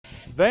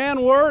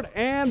Van Wert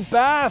and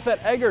Bath at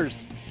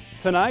Eggers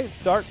tonight.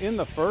 Start in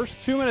the first.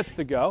 2 minutes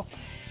to go.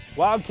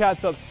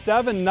 Wildcats up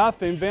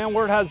 7-0. Van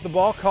Wert has the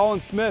ball. Colin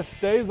Smith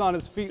stays on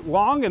his feet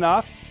long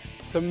enough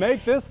to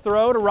make this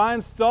throw to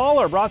Ryan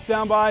Stoller. Brought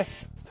down by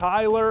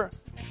Tyler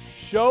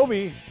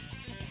Shoby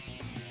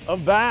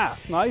of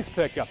Bath. Nice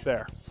pick up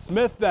there.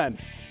 Smith then.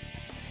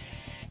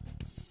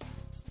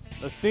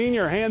 The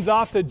senior hands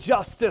off to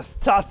Justice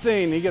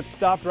Tussing. He gets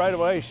stopped right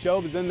away.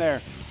 Shobe is in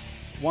there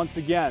once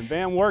again.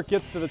 Van Wert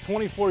gets to the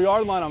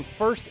 24-yard line on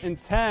 1st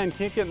and 10.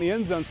 Can't get in the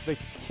end zone, so they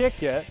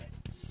kick it.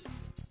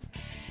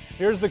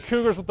 Here's the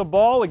Cougars with the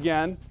ball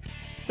again.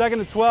 2nd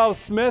and 12.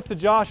 Smith to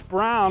Josh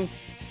Brown.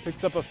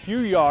 Picks up a few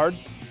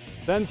yards.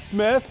 Then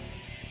Smith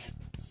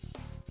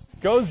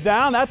goes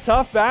down. That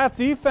tough Bath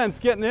defense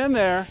getting in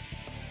there.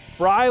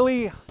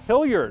 Briley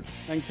Hilliard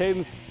and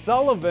Caden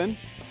Sullivan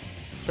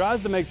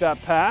tries to make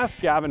that pass.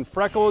 Gavin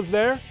Freckle is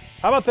there.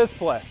 How about this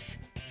play?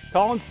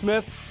 Colin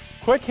Smith,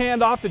 quick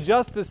handoff to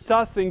Justice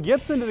Tussing,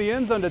 gets into the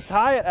end zone to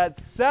tie it at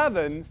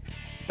 7.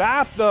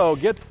 Bath, though,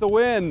 gets the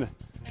win.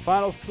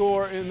 Final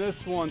score in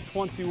this one,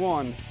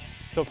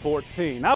 21-14. Now